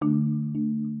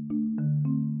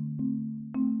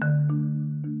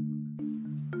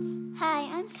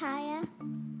Kaya.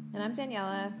 And I'm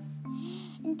Daniela.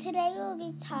 And today we'll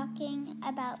be talking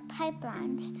about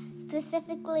pipelines,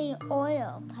 specifically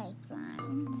oil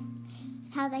pipelines,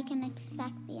 how they can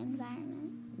affect the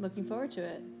environment. Looking forward to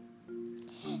it.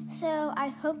 So I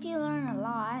hope you learn a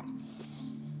lot.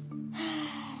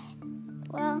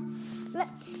 Well,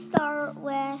 let's start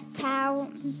with how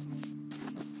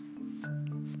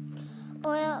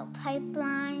oil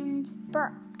pipelines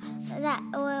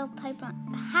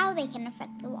how they can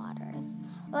affect the waters.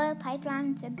 Oil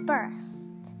pipelines burst,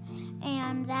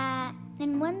 and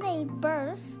when they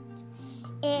burst,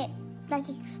 it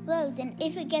explodes. And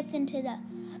if it gets into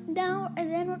then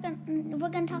we're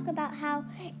gonna talk about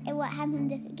what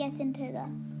happens if it gets into the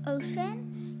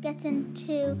ocean, gets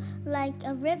into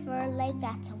a river,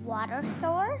 that's a water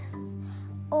source,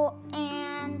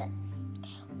 and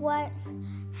what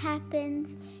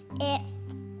happens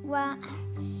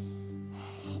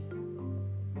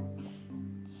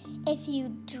if you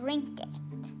drink it.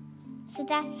 So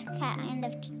that's kind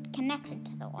of connected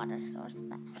to the water source.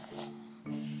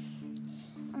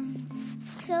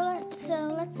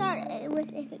 So let's start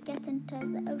with if it gets into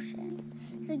the ocean.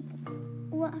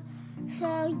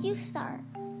 So you start.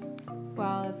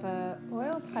 Well, if an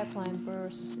oil pipeline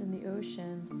bursts in the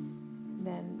ocean,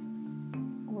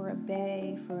 or a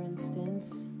bay, for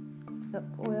instance, the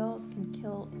oil can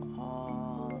kill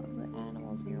all the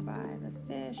animals nearby, the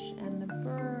fish and the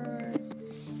birds,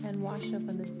 and wash up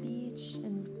on the beach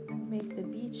and make the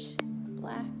beach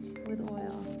black with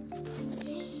oil.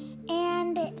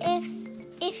 And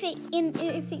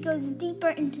if it goes deeper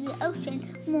into the ocean,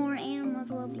 more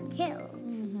animals will be killed.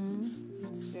 Mm-hmm.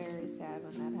 It's very sad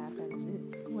when that happens.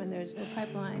 When there's a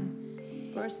pipeline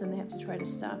burst, then they have to try to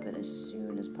stop it as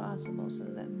soon as possible so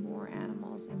that more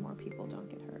animals and more people don't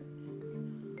get hurt.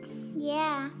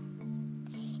 Yeah.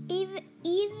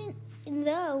 Even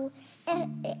though,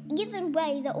 either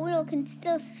way, the oil can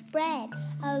still spread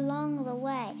along the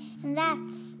way, and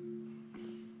that's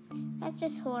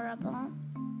just horrible.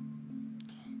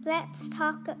 Let's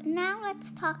talk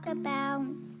about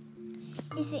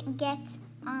if it gets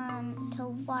to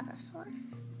water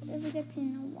source. If it gets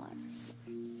in a water source.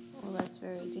 Well, that's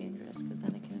very dangerous because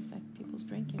then it can affect people's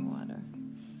drinking water.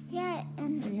 Yeah,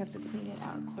 and you have to clean it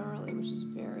out thoroughly, which is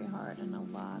very hard and a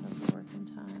lot of work and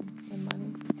time and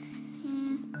money.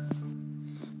 Yeah.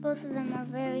 Both of them are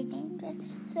very dangerous.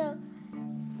 So,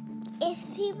 if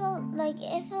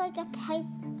a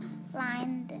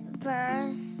pipeline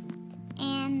burst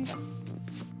and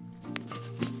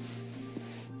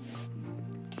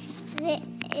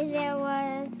there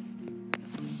was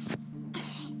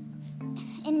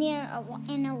near a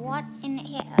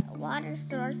water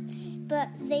source, but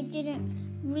they didn't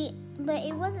but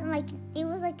it was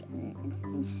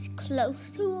close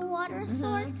to a water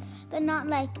source, but not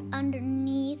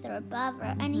underneath or above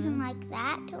or anything like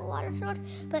that to a water source.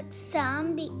 But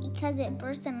some, because it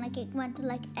burst and it went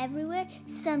everywhere,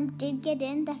 some did get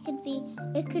in. That could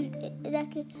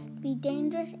be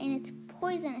dangerous, and it's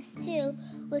poisonous too,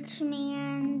 which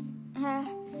means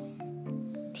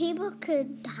people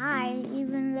could die,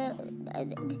 even though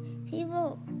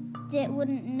people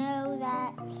wouldn't know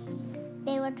that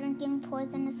they were drinking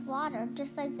poisonous water,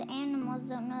 just like the animals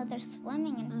don't know they're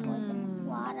swimming in poisonous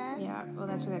water. Yeah, well,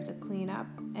 that's why they have to clean up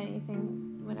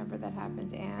anything whenever that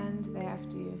happens, and they have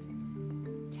to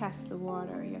test the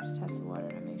water. You have to test the water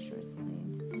to make sure it's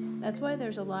clean. That's why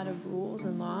there's a lot of rules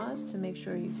and laws to make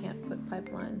sure you can't put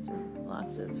pipelines in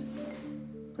lots of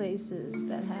places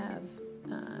that have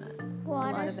a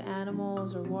lot of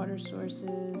animals or water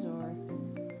sources or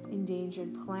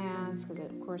endangered plants, because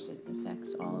of course it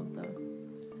affects all of the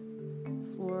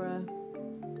flora.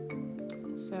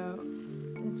 So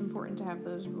it's important to have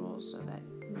those rules so that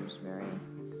there's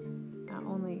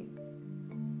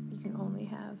you can only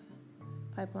have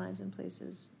pipelines in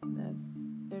places that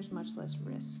there's much less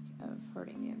risk of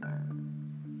hurting the environment.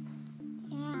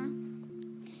 Yeah.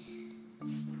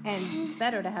 And it's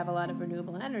better to have a lot of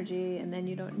renewable energy, and then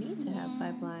you don't need to have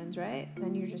pipelines, right?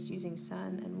 Then you're just using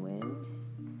sun and wind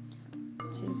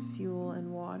to fuel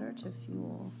and water to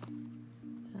fuel,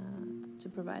 to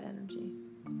provide energy.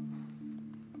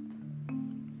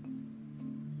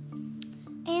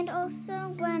 And also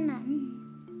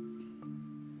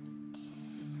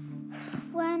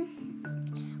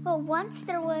once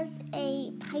there was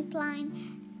a pipeline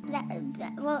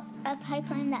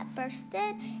that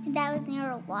bursted, and that was near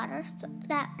a water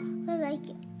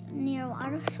near a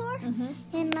water source,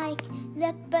 and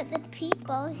the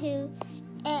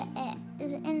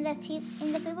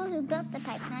people who built the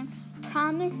pipeline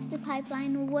promised the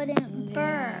pipeline wouldn't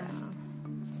burst.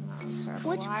 was terrible.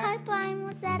 Which pipeline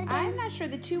was that again? I'm not sure.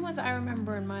 The two ones I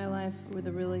remember in my life were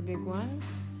the really big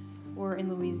ones. Were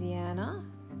in Louisiana.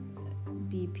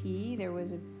 BP, there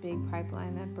was a big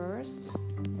pipeline that burst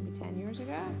maybe 10 years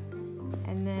ago.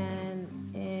 And then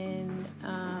in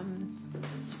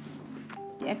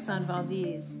the Exxon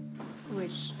Valdez,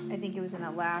 which I think it was in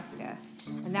Alaska.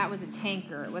 And that was a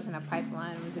tanker. It wasn't a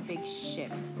pipeline. It was a big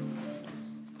ship.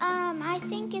 I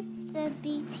think it's the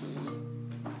BP.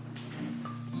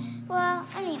 Well,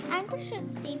 I mean, I'm pretty sure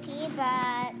it's BP,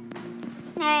 but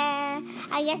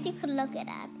I guess you could look it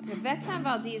up. The Exxon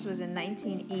Valdez was in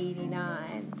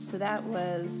 1989, so that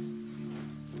was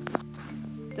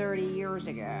 30 years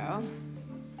ago.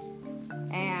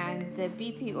 And the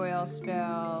BP oil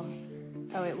spill,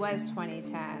 it was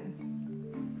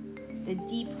 2010. The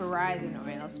Deep Horizon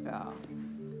oil spill.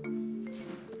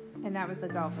 And that was the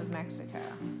Gulf of Mexico,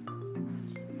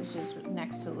 which is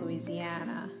next to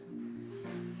Louisiana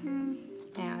and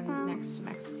next to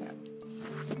Mexico.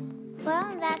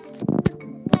 Well, that's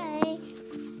okay.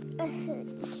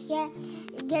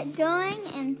 Get going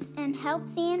and help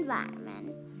the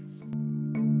environment.